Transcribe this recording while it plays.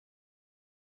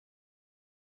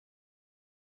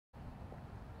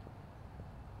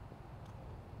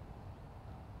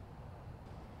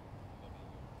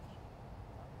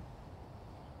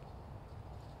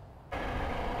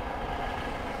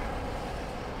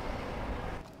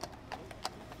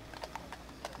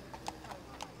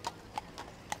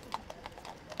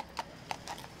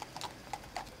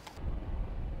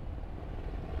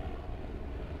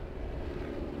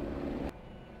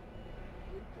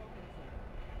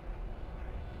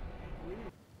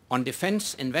On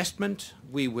defense investment,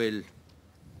 we will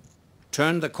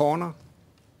turn the corner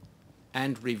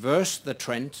and reverse the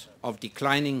trend of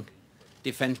declining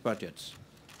defense budgets.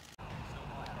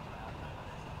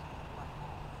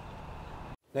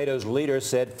 NATO's leader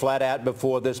said flat out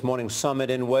before this morning's summit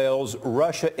in Wales,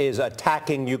 Russia is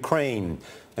attacking Ukraine.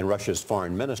 And Russia's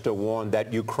foreign minister warned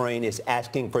that Ukraine is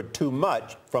asking for too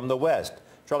much from the West.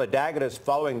 Charlie Daggett is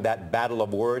following that battle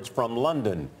of words from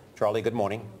London. Charlie, good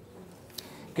morning.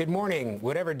 Good morning.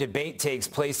 Whatever debate takes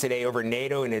place today over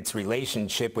NATO and its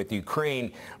relationship with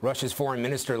Ukraine, Russia's foreign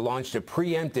minister launched a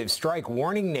preemptive strike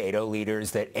warning NATO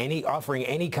leaders that offering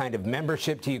any kind of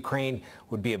membership to Ukraine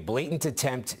would be a blatant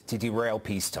attempt to derail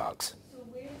peace talks.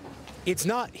 It's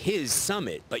not his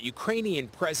summit, but Ukrainian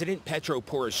President Petro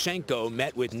Poroshenko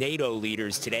met with NATO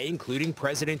leaders today, including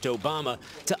President Obama,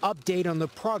 to update on the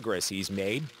progress he's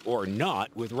made, or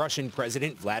not, with Russian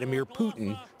President Vladimir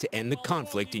Putin to end the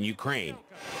conflict in Ukraine.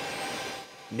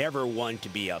 Never one to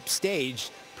be upstaged,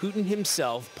 Putin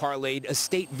himself parlayed a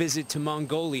state visit to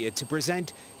Mongolia to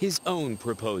present his own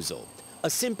proposal. A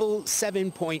simple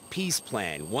 7-point peace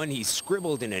plan, one he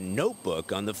scribbled in a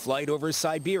notebook on the flight over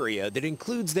Siberia that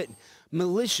includes that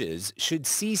militias should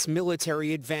cease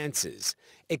military advances,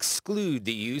 exclude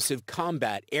the use of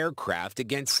combat aircraft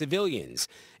against civilians,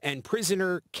 and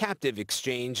prisoner-captive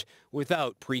exchange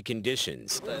without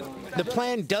preconditions. The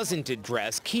plan doesn't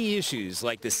address key issues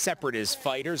like the separatist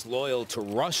fighters loyal to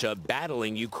Russia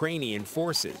battling Ukrainian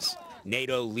forces.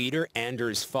 NATO leader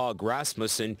Anders Fogh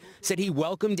Rasmussen said he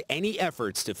welcomed any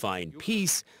efforts to find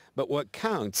peace, but what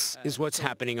counts is what's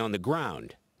happening on the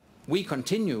ground. We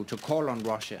continue to call on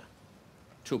Russia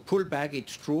to pull back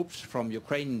its troops from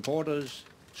Ukrainian borders,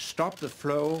 stop the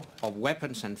flow of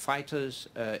weapons and fighters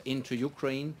into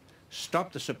Ukraine,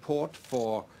 stop the support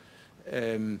for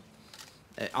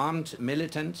armed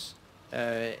militants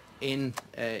in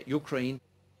Ukraine.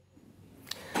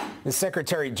 The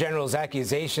Secretary General's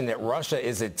accusation that Russia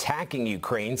is attacking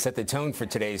Ukraine set the tone for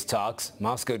today's talks.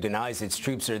 Moscow denies its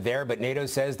troops are there, but NATO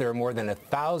says there are more than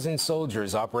 1,000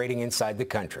 soldiers operating inside the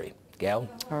country. Gail?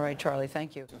 All right, Charlie,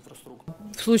 thank you.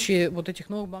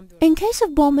 In case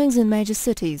of bombings in major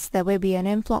cities, there will be an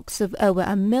influx of over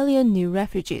 1 million new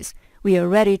refugees. We are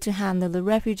ready to handle the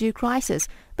refugee crisis,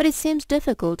 but it seems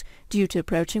difficult due to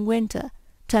approaching winter.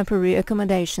 Temporary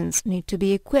accommodations need to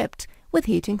be equipped with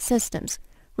heating systems.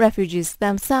 Refugees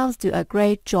themselves do a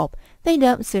great job. They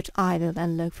don't sit idle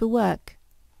and look for work.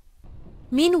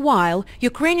 Meanwhile,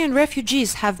 Ukrainian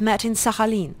refugees have met in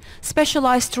Sakhalin.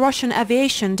 Specialized Russian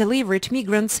aviation delivered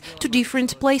migrants to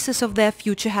different places of their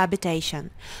future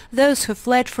habitation. Those who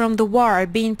fled from the war are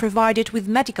being provided with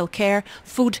medical care,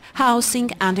 food,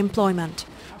 housing and employment.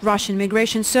 Russian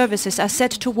migration services are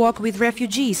set to work with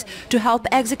refugees to help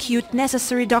execute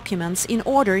necessary documents in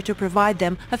order to provide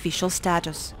them official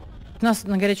status. In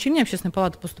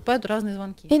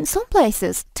some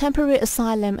places, temporary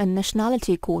asylum and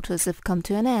nationality quotas have come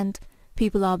to an end.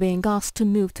 People are being asked to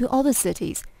move to other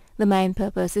cities. The main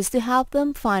purpose is to help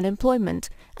them find employment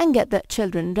and get their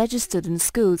children registered in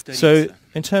schools. So,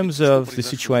 in terms of the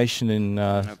situation in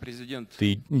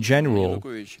general,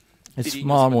 it's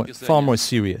far more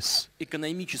serious.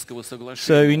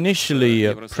 So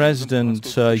initially, President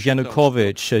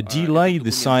Yanukovych delayed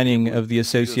the signing of the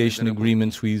association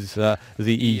agreement with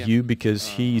the EU because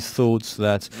he thought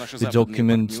that the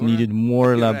document needed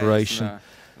more elaboration.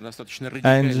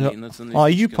 And our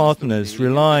EU partners,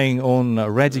 relying on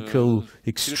radical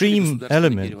extreme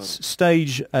elements,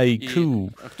 staged a coup.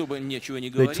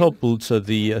 They toppled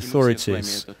the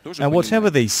authorities. And whatever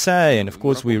they say, and of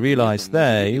course we realize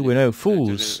they were no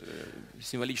fools,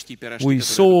 we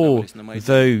saw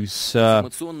those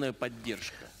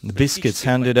biscuits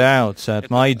handed out at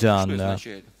Maidan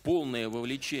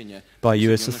by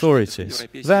US authorities.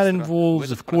 That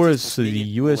involves, of course, the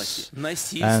US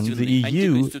and the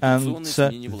EU, and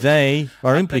they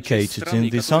are implicated in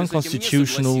this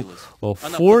unconstitutional or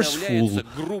forceful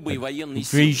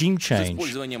regime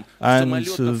change. And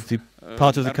the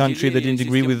part of the country that didn't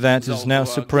agree with that is now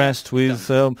suppressed with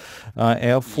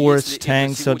air force,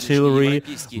 tanks, artillery,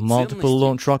 multiple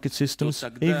launch rocket systems.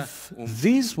 If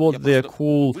these what they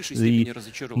call the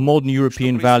modern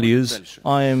European values,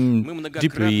 I am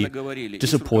deeply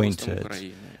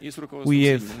disappointed. We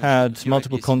have had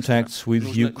multiple contacts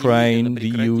with Ukraine, the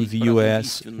EU, the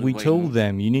US. We told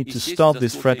them, you need to stop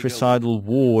this fratricidal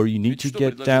war, you need to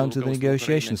get down to the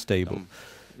negotiations table.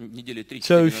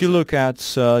 So if you look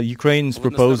at Ukraine's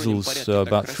proposals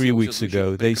about 3 weeks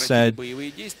ago, they said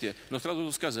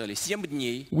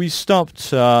we stopped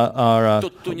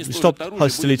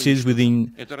hostilities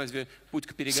within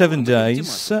 7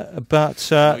 days,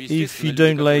 but if you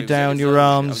don't lay down your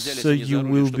arms, you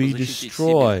will be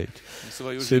destroyed.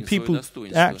 So people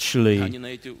actually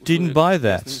didn't buy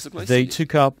that. They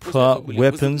took up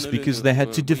weapons because they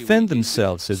had to defend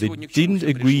themselves, so they didn't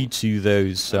agree to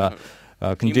those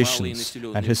conditions,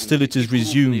 and hostilities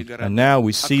resumed. And now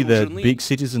we see that big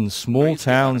cities and small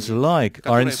towns alike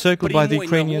are encircled by the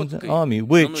Ukrainian army,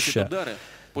 which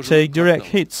take direct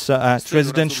hits at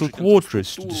residential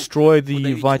quarters to destroy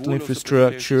the vital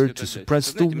infrastructure, to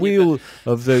suppress the will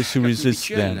of those who resist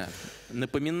them.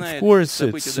 Of course,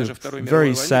 it's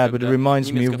very sad, but it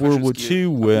reminds me of World War II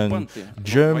when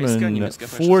German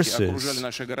forces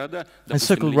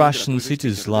encircled Russian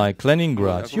cities like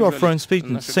Leningrad. You are from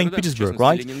St. Petersburg,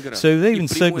 right? So they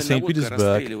encircled St.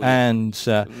 Petersburg and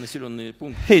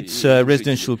hit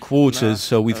residential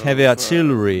quarters with heavy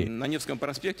artillery.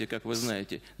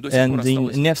 And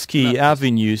in Nevsky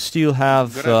Avenue still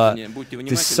have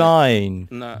the sign,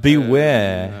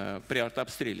 "Beware."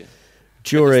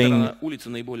 During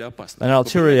an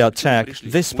artillery attack,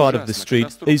 this part of the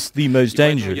street is the most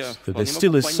dangerous. But there's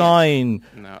still a sign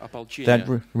that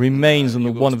remains on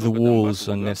one of the walls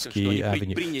on Nevsky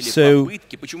Avenue. So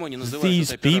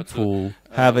these people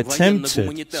have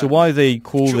attempted, so why they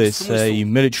call this a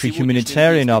military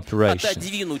humanitarian operation?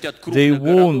 They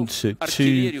want to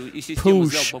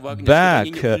push back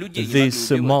these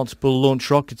multiple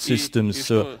launch rocket systems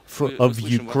of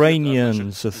Ukrainian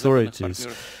authorities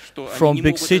from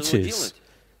big cities.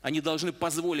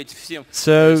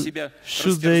 So,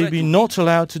 should they be not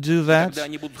allowed to do that?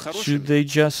 Should they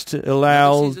just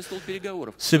allow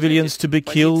civilians to be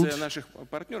killed?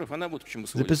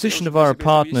 The position of our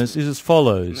partners is as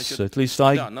follows, at least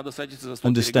I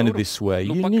understand it this way.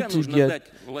 You need to get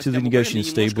to the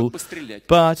negotiating table,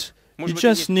 but you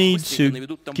just need to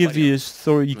give the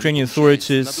Ukrainian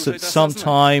authorities some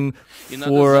time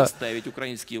for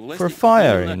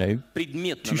fire,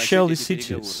 to shell the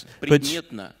cities. But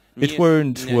it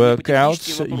won't work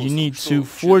out. You need to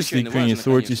force the Ukrainian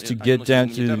authorities to get down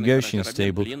to the negotiating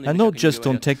table, and not just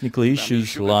on technical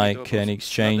issues like an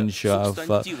exchange of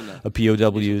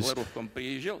POWs.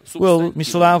 Well,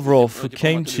 Mr. Lavrov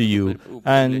came to you,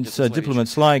 and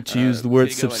diplomats like to use the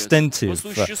word substantive.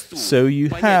 So you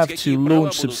have to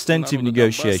launch substantive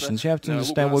negotiations. You have to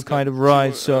understand what kind of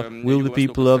rights will the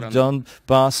people of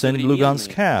Donbass and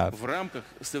Lugansk have.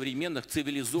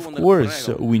 Of course,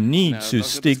 we need to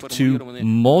stick to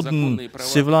modern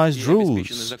civilized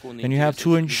rules, and you have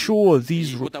to ensure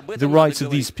the rights of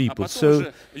these people.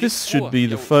 So this should be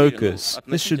the focus,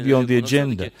 this should be on the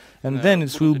agenda, and then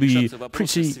it will be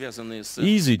pretty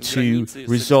easy to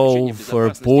resolve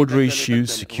border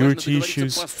issues, security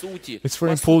issues. It's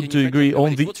very important to agree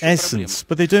on the essence,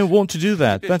 but they don't want to do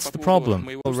that. That's the problem.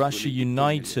 Russia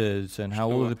united and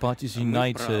how all the parties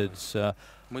united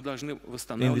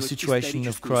in the situation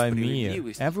of Crimea.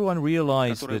 Everyone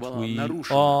realized that we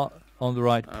are on the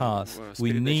right path.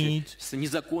 We need...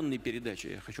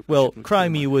 Well,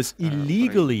 Crimea was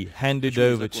illegally handed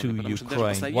over to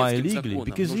Ukraine. Why illegally?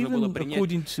 Because even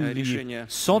according to the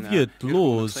Soviet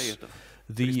laws,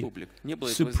 the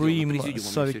Supreme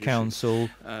Soviet Council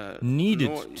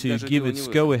needed to give its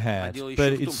go-ahead,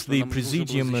 but it's the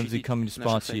Presidium of the Communist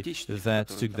Party that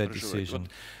took that decision.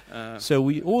 So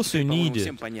we also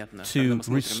needed to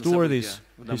restore this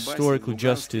historical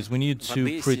justice. We need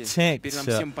to protect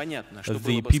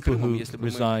the people who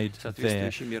reside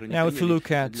there. Now, if you look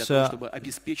at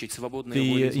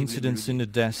the incidents in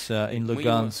Odessa, in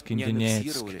Lugansk, in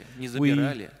Donetsk,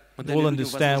 we all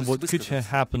understand what could have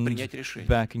happened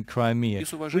back in Crimea.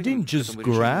 We didn't just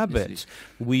grab it.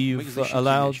 We've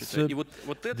allowed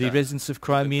the residents of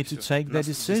Crimea to take their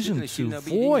decision, to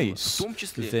voice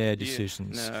their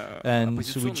decisions. And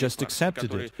so we just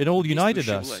accepted it. It all united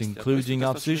us, including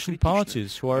opposition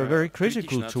parties who are very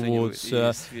critical towards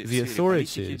the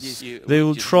authorities. They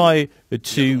will try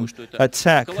to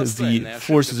attack the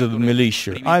forces of the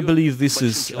militia. I believe this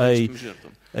is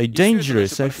a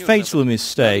dangerous, a fatal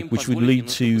mistake which would lead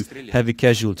to heavy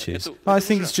casualties. I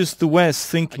think it's just the West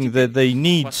thinking that they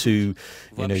need to,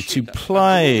 to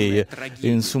play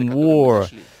in some war.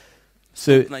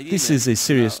 So this is a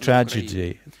serious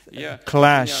tragedy, a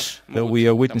clash that we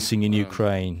are witnessing in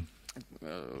Ukraine.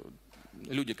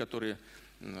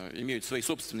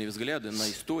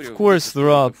 Of course, there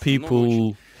are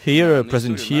people here,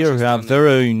 present here, who have their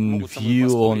own view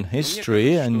on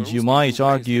history, and you might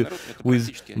argue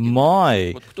with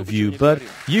my view, but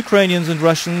Ukrainians and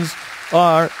Russians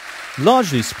are,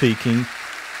 largely speaking,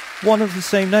 one of the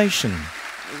same nation.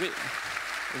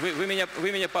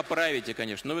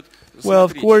 Well,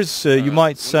 of course, you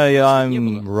might say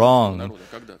I'm wrong.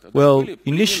 Well,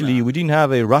 initially we didn't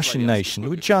have a Russian nation.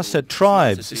 We just had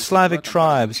tribes, Slavic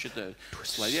tribes,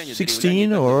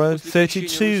 16 or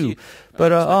 32.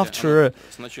 But after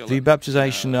the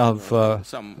baptization of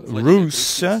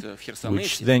Rus,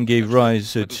 which then gave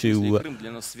rise to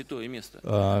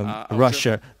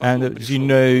Russia, and as you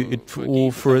know, it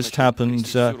all first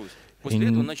happened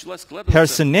in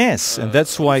Chersones, and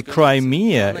that's why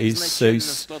Crimea is so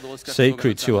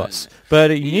sacred to us.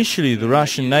 But initially the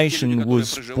Russian nation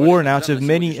was born out of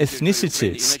many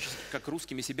ethnicities.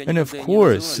 And of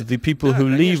course, the people who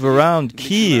live around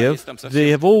Kiev, they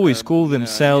have always called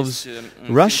themselves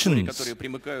Russians.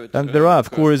 And there are, of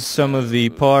course, some of the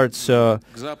parts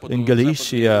in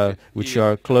Galicia which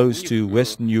are close to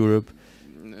Western Europe.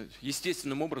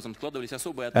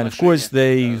 And of course,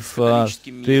 they've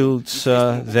built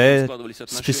their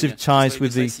specific ties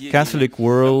with the Catholic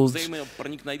world.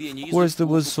 Of course, there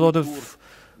was a lot of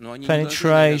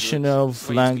penetration of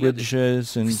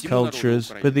languages and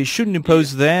cultures, but they shouldn't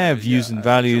impose their views and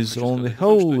values on the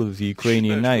whole of the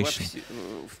Ukrainian nation.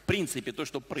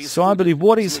 So I believe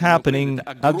what is happening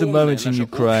at the moment in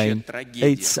Ukraine,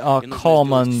 it's our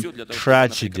common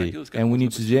tragedy, and we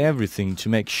need to do everything to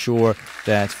make sure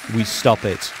that we stop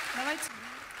it.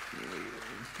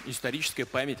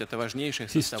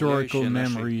 Historical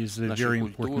memory is a very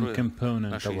important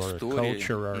component of our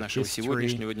culture, our history,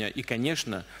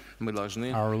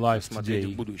 our lives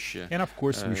today. And of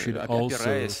course, we should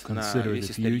also consider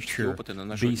the future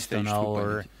based on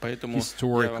our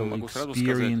historical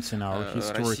experience and our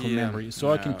historical memory.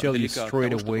 So I can tell you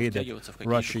straight away that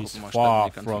Russia is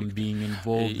far from being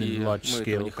involved in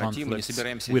large-scale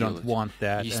conflicts. We don't want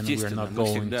that, and we're not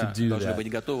going to do that.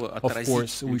 Of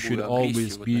course, we should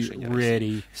always be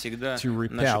ready to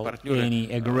repel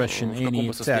any aggression, any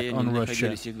attack on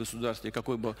Russia,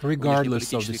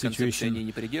 regardless of the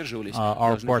situation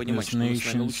our partners'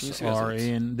 nations are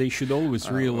in. They should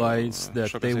always realize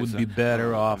that they would be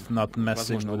better off not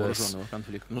messing with us,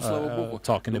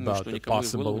 talking about a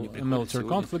possible military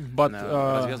conflict. But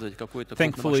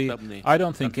thankfully, I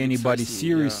don't think anybody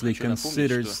seriously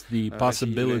considers the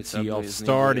possibility of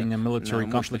starting a military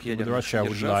conflict with Russia. I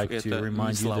would like to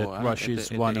remind you that Russia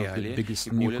is one of the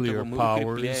biggest nuclear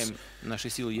powers.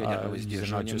 These are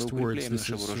not just words, this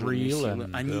is real,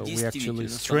 and we actually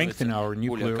strengthen our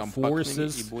nuclear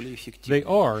forces. They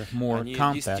are more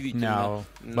compact now,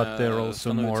 but they're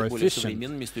also more efficient.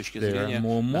 They are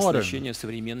more modern.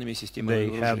 They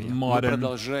have modern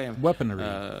weaponry.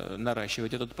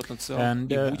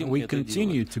 And we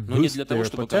continue to boost their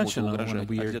potential, and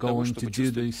we are going to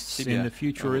do this in the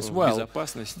future as well.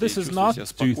 This is not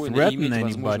to threaten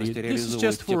anybody, this is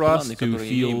just for us to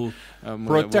feel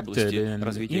protected and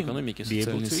be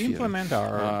able to implement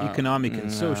our economic and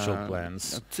social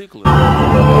plans.